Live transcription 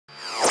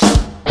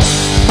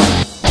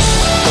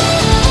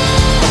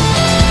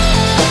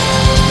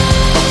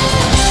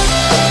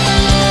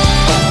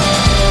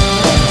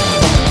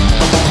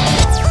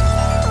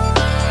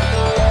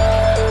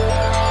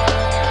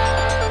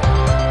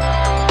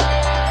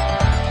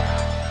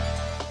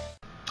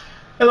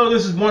Hello,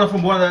 this is Bwana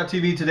from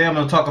Bwana.tv. Today I'm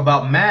going to talk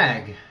about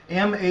M.A.G,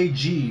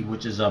 M.A.G,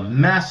 which is a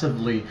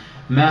massively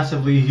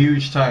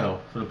huge title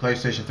for the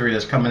PlayStation 3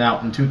 that's coming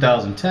out in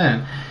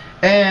 2010.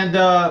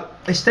 And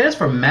it stands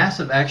for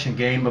Massive Action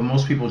Game, but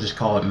most people just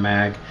call it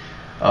M.A.G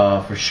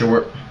for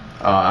short.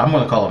 I'm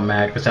going to call it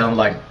M.A.G because I don't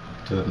like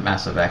the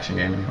Massive Action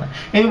Game anyway.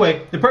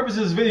 Anyway, the purpose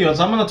of this video is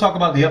I'm going to talk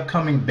about the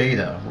upcoming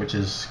beta, which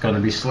is going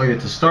to be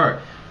slated to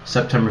start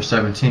September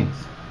 17th.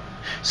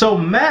 So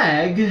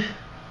M.A.G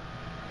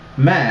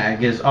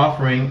is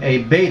offering a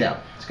beta.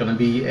 It's going to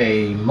be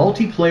a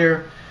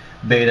multiplayer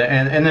beta,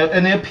 and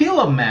the appeal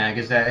of M.A.G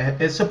is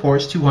that it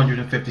supports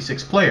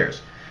 256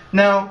 players.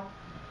 Now,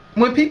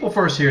 when people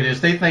first hear this,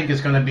 they think it's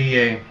going to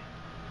be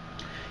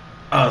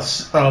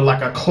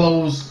like a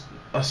closed,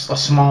 a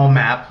small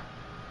map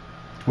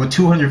with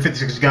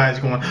 256 guys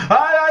going, come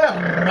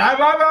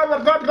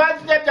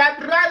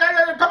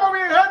over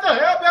here,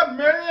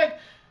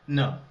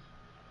 no,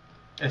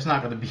 it's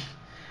not going to be.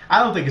 I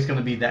don't think it's going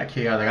to be that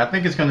chaotic. I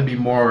think it's going to be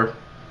more,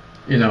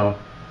 you know,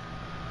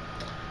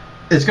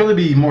 it's going to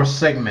be more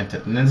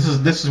segmented. And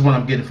this is what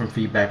I'm getting from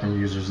feedback from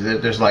users.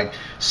 There's like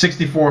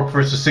 64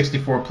 versus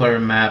 64 player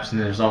maps, and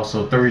there's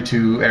also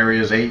 32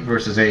 areas, 8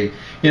 versus 8.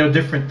 You know,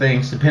 different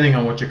things depending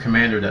on what your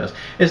commander does.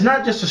 It's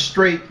not just a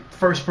straight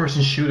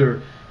first-person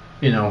shooter,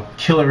 you know,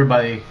 kill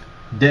everybody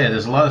dead.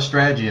 There's a lot of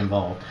strategy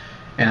involved,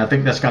 and I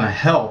think that's going to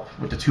help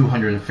with the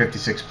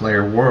 256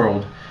 player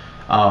world.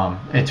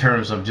 In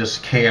terms of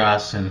just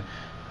chaos and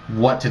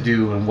what to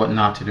do and what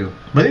not to do.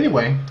 But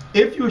anyway,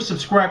 if you're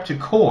subscribed to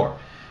Core,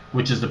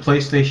 which is the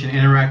PlayStation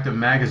Interactive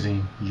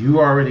magazine,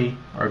 you already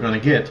are going to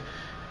get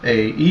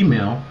a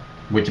email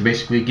which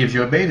basically gives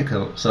you a beta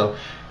code. So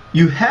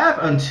you have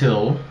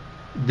until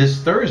this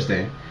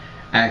Thursday,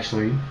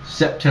 actually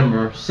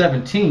September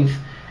 17th,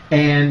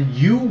 and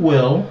you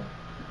will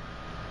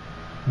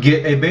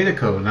get a beta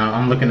code. Now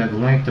I'm looking at the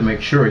link to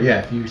make sure. Yeah,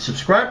 if you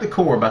subscribe to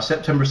Core by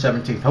September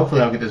 17th, hopefully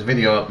I'll get this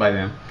video up by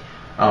then.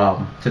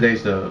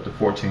 Today's the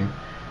 14th.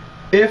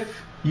 If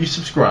you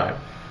subscribe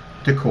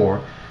to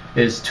Core,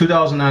 it's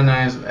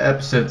 $2.99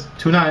 episodes,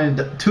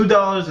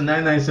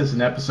 $2.99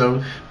 an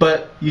episode,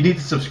 but you need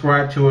to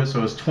subscribe to it,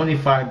 so it's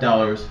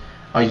 $25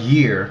 a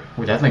year,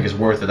 which I think is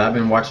worth it. I've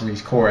been watching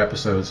these Core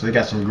episodes, so they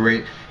got some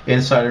great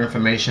insider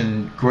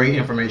information, great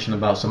information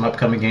about some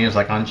upcoming games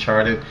like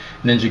Uncharted,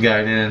 Ninja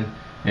Gaiden,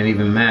 and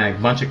even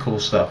M.A.G. Bunch of cool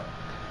stuff.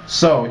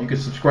 So you can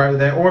subscribe to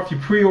that, or if you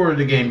pre-order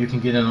the game, you can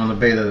get in on the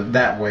beta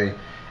that way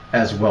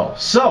as well.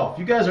 So if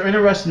you guys are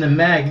interested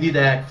in M.A.G, you need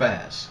to act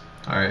fast.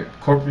 Alright,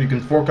 you can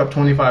fork up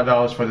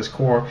 $25 for this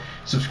Core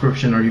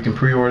subscription, or you can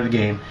pre-order the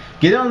game.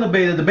 Get on the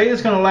beta. The beta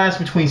is going to last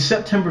between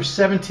September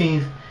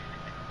 17th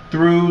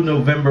through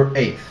November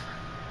 8th.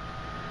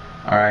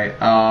 Alright,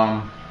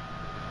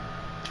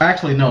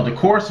 actually no, the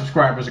Core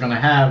subscribers are going to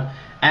have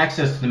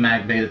access to the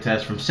M.A.G beta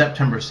test from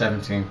September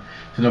 17th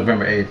to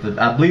November 8th.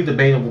 I believe the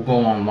beta will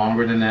go on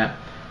longer than that,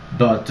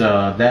 but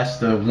that's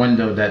the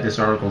window that this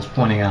article is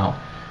pointing out,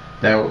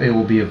 that it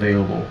will be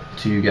available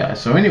to you guys.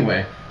 So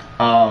anyway,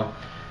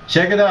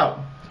 check it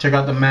out. Check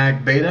out the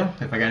M.A.G beta.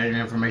 If I got any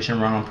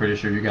information wrong, I'm pretty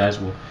sure you guys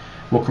will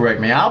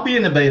correct me. I'll be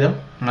in the beta.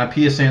 My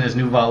PSN is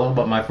Nuvalo,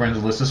 but my friends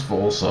list is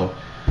full, so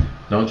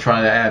don't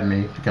try to add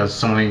me because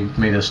Sony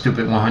made a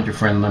stupid 100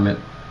 friend limit.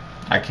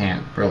 I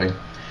can't really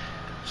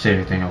say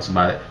anything else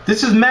about it.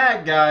 This is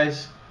M.A.G,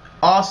 guys.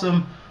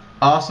 Awesome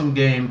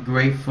game,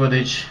 great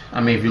footage. I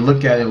mean, if you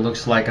look at it, it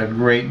looks like a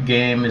great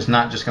game. It's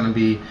not just going to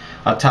be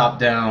a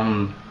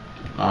top-down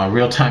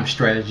real-time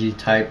strategy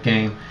type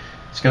game.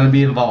 It's going to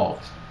be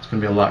involved. It's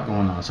going to be a lot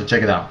going on, so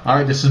check it out.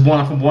 Alright, this is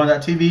Bwana from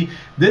Bwana.tv.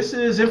 This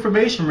is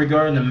information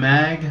regarding the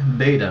M.A.G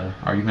beta.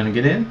 Are you going to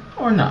get in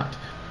or not?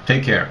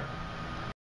 Take care.